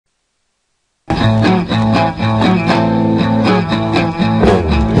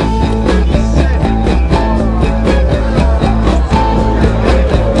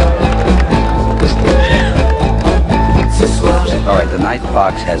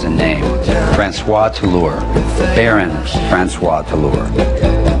has a name. Francois Toulour. Baron Francois Toulour.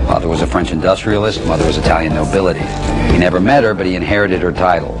 Father was a French industrialist, mother was Italian nobility. He never met her, but he inherited her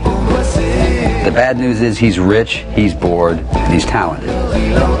title. The bad news is he's rich, he's bored, and he's talented.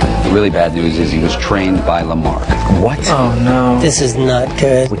 The really bad news is he was trained by Lamarck. What? Oh, no. This is not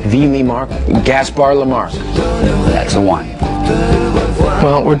good. With V. Lamarck? Gaspar Lamarck. That's the one.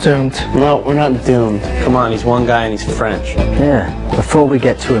 Well, we're doomed. No, we're not doomed. Come on, he's one guy and he's French. Yeah, before we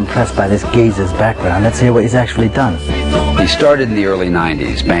get too impressed by this geezer's background, let's hear what he's actually done. He started in the early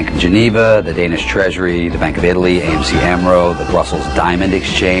 90s. Bank of Geneva, the Danish Treasury, the Bank of Italy, AMC AMRO, the Brussels Diamond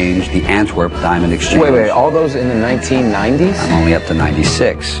Exchange, the Antwerp Diamond Exchange. Wait, all those in the 1990s? I'm only up to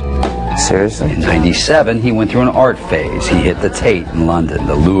 96. Seriously? In 97, he went through an art phase. He hit the Tate in London,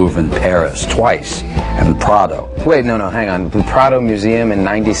 the Louvre in Paris twice, and the Prado. Wait, no, hang on. The Prado Museum in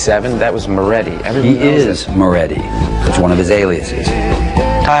 97? That was Moretti. He is Moretti. It's one of his aliases.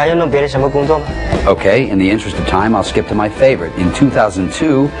 Okay, in the interest of time, I'll skip to my favorite. In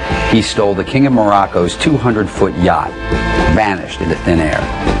 2002, he stole the King of Morocco's 200-foot yacht. Vanished into thin air.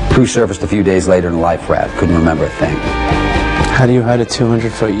 Crew surfaced a few days later in a life raft. Couldn't remember a thing. How do you hide a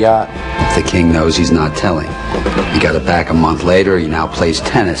 200-foot yacht? If the king knows, he's not telling. He got it back a month later. He now plays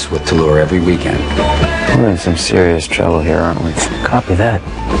tennis with Toulour every weekend. We're in some serious trouble here, aren't we? Copy that.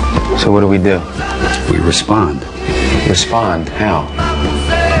 So what do? We respond. Respond? How?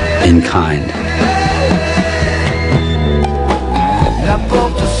 In kind.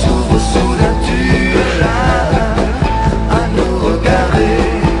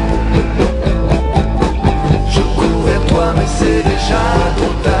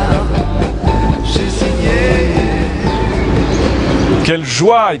 Quelle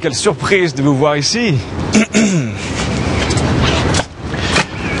joie et quelle surprise de vous voir ici.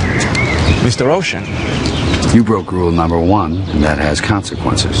 Mr. Ocean. You broke rule number 1, and that has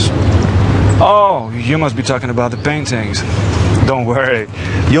consequences. Oh, you must be talking about the paintings. Don't worry.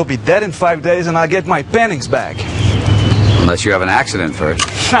 You'll be dead in 5 days and I'll get my paintings back. Unless you have an accident first.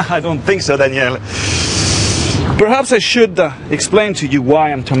 I don't think so, Daniel. Perhaps I should explain to you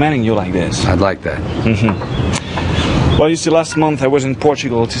why I'm tormenting you like this. I'd like that. Well, you see, last month I was in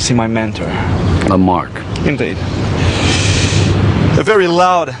Portugal to see my mentor. Lamarck. Indeed. A very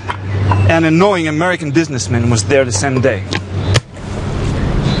loud and annoying American businessman was there the same day.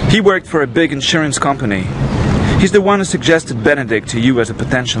 He worked for a big insurance company. He's the one who suggested Benedict to you as a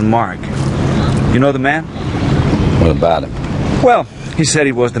potential mark. You know the man? What about him? Well, he said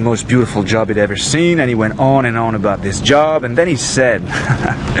it was the most beautiful job he'd ever seen, and he went on and on about this job, and then he said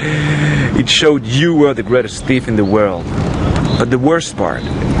it showed you were the greatest thief in the world. But the worst part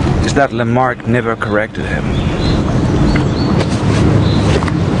is that Lamarck never corrected him.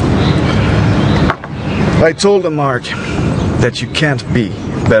 I told Lamarck that you can't be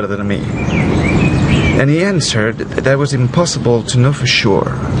better than me. And he answered that that was impossible to know for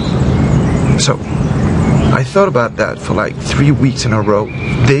sure. So I thought about that for like 3 weeks in a row,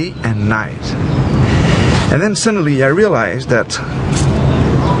 day and night. And then suddenly I realized that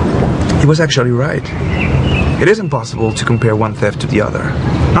he was actually right. It is impossible to compare one theft to the other.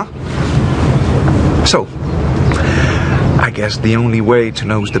 Huh? So, I guess the only way to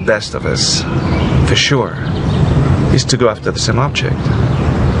know who's the best of us, for sure, is to go after the same object.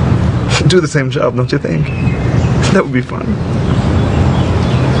 Do the same job, don't you think? That would be fun.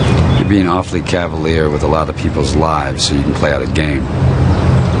 You're being awfully cavalier with a lot of people's lives so you can play out a game.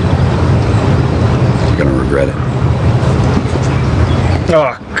 You're gonna regret it.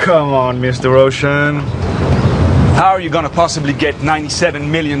 Oh, come on, Mr. Ocean. How are you gonna possibly get $97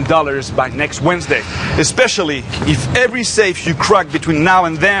 million by next Wednesday? Especially if every safe you crack between now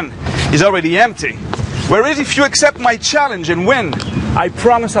and then is already empty. Whereas if you accept my challenge and win, I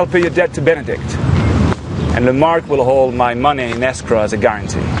promise I'll pay your debt to Benedict. And Lamarck will hold my money in escrow as a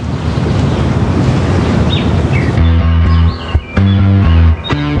guarantee.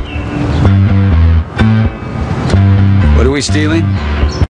 What are we stealing?